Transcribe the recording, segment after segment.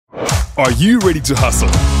Are you ready to hustle?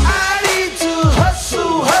 I need to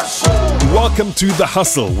hustle, hustle. Welcome to The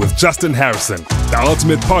Hustle with Justin Harrison, the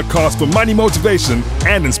ultimate podcast for money motivation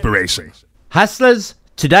and inspiration. Hustlers,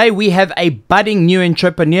 today we have a budding new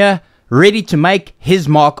entrepreneur ready to make his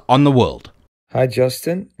mark on the world. Hi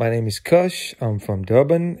Justin, my name is Kush. I'm from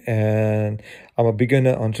Durban and I'm a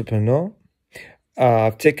beginner entrepreneur.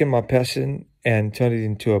 I've taken my passion and turned it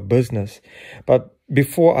into a business. But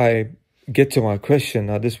before I get to my question,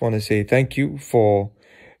 I just want to say thank you for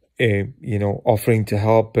offering to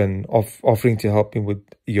help and offering to help me with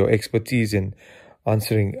your expertise in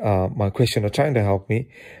answering my question or trying to help me.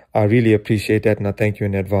 I really appreciate that and I thank you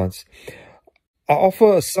in advance. I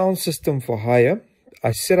offer a sound system for hire.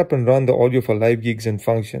 I set up and run the audio for live gigs and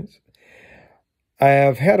functions. I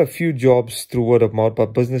have had a few jobs through word of mouth,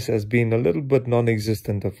 but business has been a little bit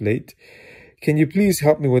non-existent of late. Can you please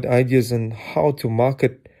help me with ideas on how to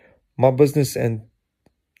market my business and,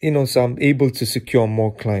 so I'm able to secure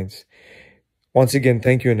more clients? Once again,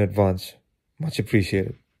 thank you in advance. Much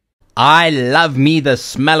appreciated. I love me the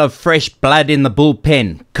smell of fresh blood in the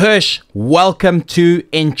bullpen. Kush, welcome to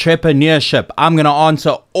entrepreneurship. I'm going to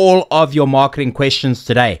answer all of your marketing questions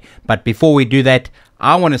today. But before we do that,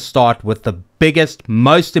 I want to start with the biggest,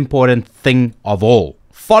 most important thing of all.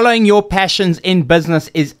 Following your passions in business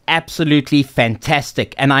is absolutely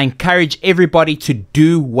fantastic, and I encourage everybody to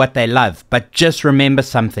do what they love. But just remember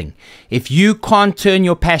something. If you can't turn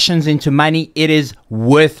your passions into money, it is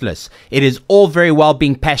worthless. It is all very well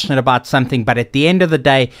being passionate about something, but at the end of the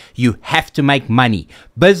day, you have to make money.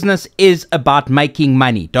 Business is about making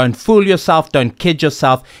money. Don't fool yourself. Don't kid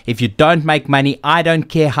yourself. If you don't make money, I don't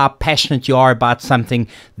care how passionate you are about something,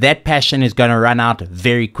 that passion is going to run out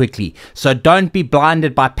very quickly. So don't be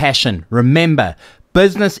blinded by passion. Remember,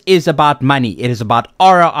 business is about money. It is about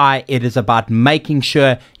ROI. It is about making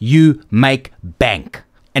sure you make bank.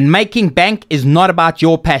 And making bank is not about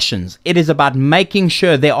your passions. It is about making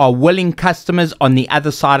sure there are willing customers on the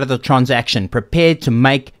other side of the transaction, prepared to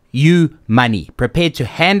make you money, prepared to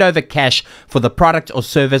hand over cash for the product or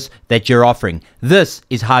service that you're offering. This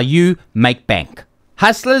is how you make bank.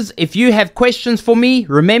 Hustlers, if you have questions for me,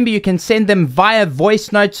 remember you can send them via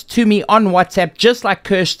voice notes to me on WhatsApp, just like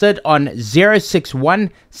Kush did on 061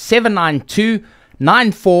 792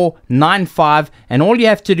 9495, and all you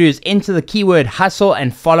have to do is enter the keyword hustle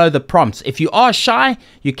and follow the prompts. If you are shy,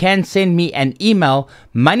 you can send me an email,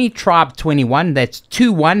 moneytribe21, that's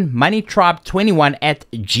 21 moneytribe21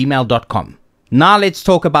 @gmail.com. Now let's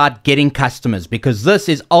talk about getting customers, because this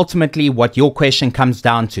is ultimately what your question comes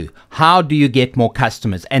down to. How do you get more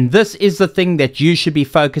customers? And this is the thing that you should be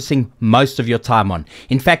focusing most of your time on.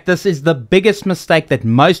 In fact, this is the biggest mistake that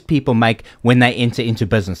most people make when they enter into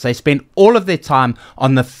business. They spend all of their time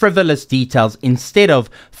on the frivolous details instead of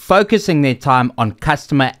focusing their time on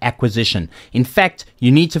customer acquisition. In fact, you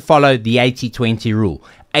need to follow the 80-20 rule.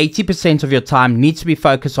 80% of your time needs to be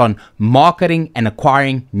focused on marketing and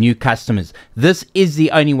acquiring new customers. This is the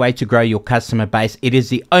only way to grow your customer base. It is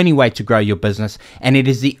the only way to grow your business, and it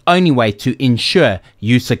is the only way to ensure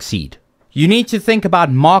you succeed. You need to think about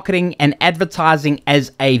marketing and advertising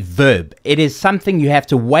as a verb. It is something you have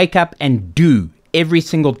to wake up and do every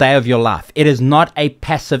single day of your life. It is not a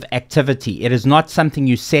passive activity. It is not something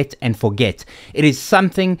you set and forget. It is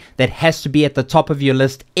something that has to be at the top of your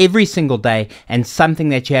list every single day, and something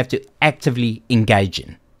that you have to actively engage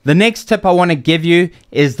in. The next tip I want to give you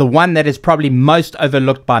is the one that is probably most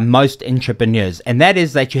overlooked by most entrepreneurs, and that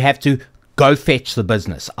is that you have to go fetch the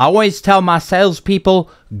business. I always tell my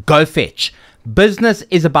salespeople, go fetch. Business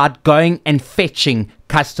is about going and fetching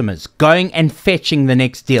customers, going and fetching the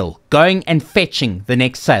next deal, going and fetching the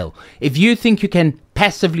next sale. If you think you can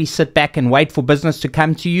passively sit back and wait for business to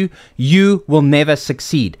come to you, you will never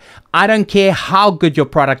succeed. I don't care how good your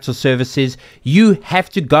product or service is, you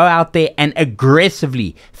have to go out there and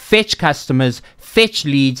aggressively fetch customers, fetch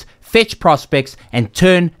leads, fetch prospects, and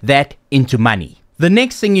turn that into money. The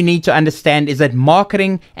next thing you need to understand is that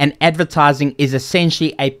marketing and advertising is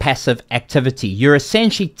essentially a passive activity. You're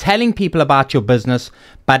essentially telling people about your business,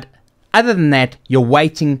 but other than that, you're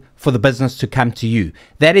waiting for the business to come to you.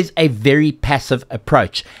 That is a very passive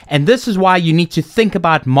approach. And this is why you need to think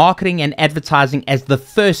about marketing and advertising as the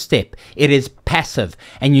first step. It is passive,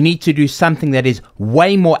 and you need to do something that is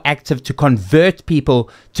way more active to convert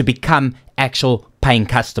people to become actual paying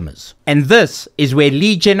customers. And this is where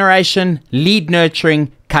lead generation, lead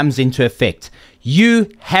nurturing comes into effect. You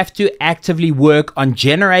have to actively work on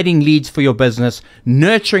generating leads for your business,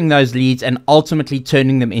 nurturing those leads, and ultimately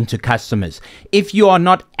turning them into customers. If you are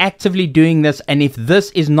not actively doing this, and if this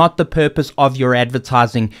is not the purpose of your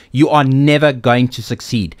advertising, you are never going to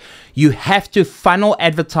succeed. You have to funnel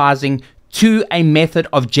advertising to a method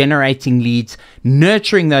of generating leads,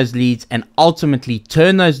 nurturing those leads, and ultimately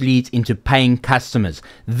turn those leads into paying customers.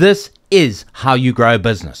 This is how you grow a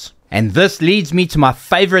business. And this leads me to my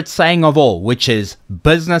favorite saying of all, which is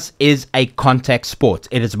business is a contact sport.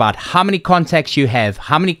 It is about how many contacts you have,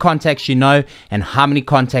 how many contacts you know, and how many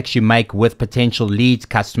contacts you make with potential leads,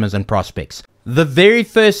 customers, and prospects. The very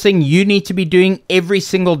first thing you need to be doing every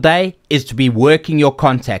single day is to be working your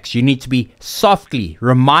contacts. You need to be softly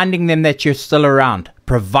reminding them that you're still around,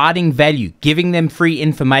 providing value, giving them free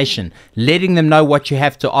information, letting them know what you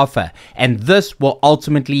have to offer, and this will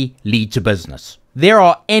ultimately lead to business. There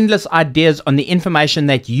are endless ideas on the information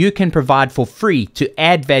that you can provide for free to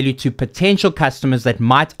add value to potential customers that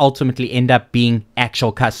might ultimately end up being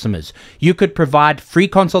actual customers. You could provide free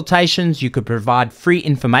consultations, you could provide free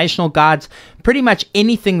informational guides, pretty much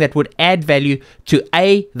anything that would add value to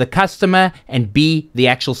A, the customer, and B, the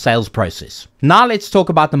actual sales process. Now let's talk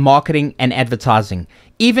about the marketing and advertising.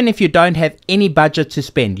 Even if you don't have any budget to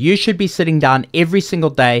spend, you should be sitting down every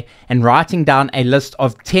single day and writing down a list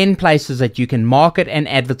of 10 places that you can market and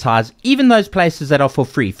advertise, even those places that are for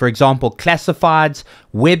free. For example, classifieds,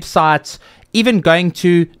 websites, even going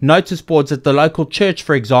to notice boards at the local church,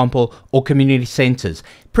 for example, or community centers.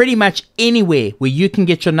 Pretty much anywhere where you can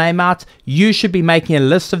get your name out, you should be making a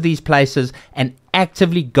list of these places and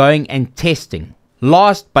actively going and testing.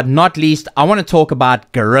 Last but not least, I want to talk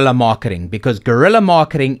about guerrilla marketing, because guerrilla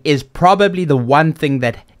marketing is probably the one thing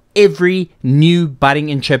that every new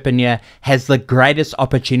budding entrepreneur has the greatest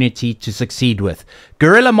opportunity to succeed with.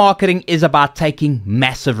 Guerrilla marketing is about taking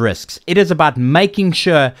massive risks. It is about making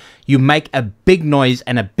sure you make a big noise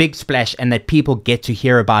and a big splash, and that people get to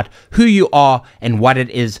hear about who you are and what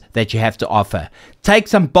it is that you have to offer. Take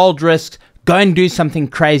some bold risks. Go and do something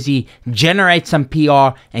crazy, generate some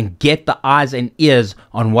PR, and get the eyes and ears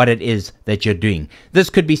on what it is that you're doing. This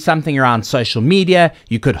could be something around social media.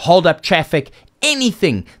 You could hold up traffic,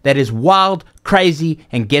 anything that is wild, crazy,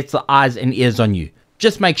 and gets the eyes and ears on you.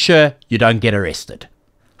 Just make sure you don't get arrested.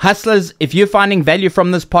 Hustlers, if you're finding value from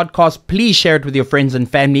this podcast, please share it with your friends and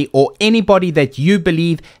family, or anybody that you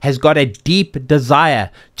believe has got a deep desire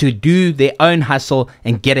to do their own hustle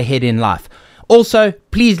and get ahead in life. Also,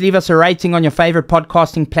 please leave us a rating on your favorite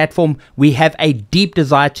podcasting platform. We have a deep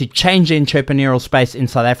desire to change the entrepreneurial space in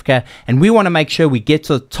South Africa, and we want to make sure we get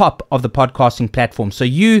to the top of the podcasting platform. So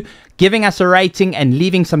you giving us a rating and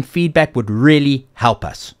leaving some feedback would really help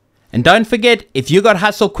us. And don't forget, if you got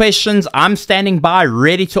hustle questions, I'm standing by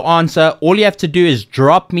ready to answer. All you have to do is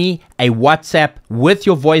drop me a WhatsApp with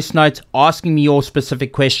your voice note asking me your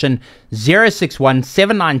specific question,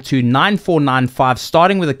 061-792-9495,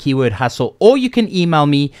 starting with the keyword hustle, or you can email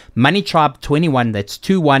me, moneytribe21, that's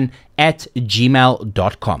 21,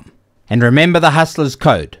 @gmail.com. And remember the hustler's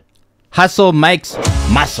code. Hustle makes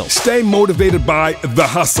muscle. Stay motivated by The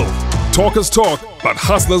Hustle. Talkers talk, but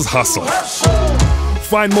hustlers hustle.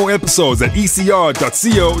 Find more episodes at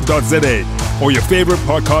ecr.co.za or your favorite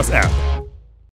podcast app.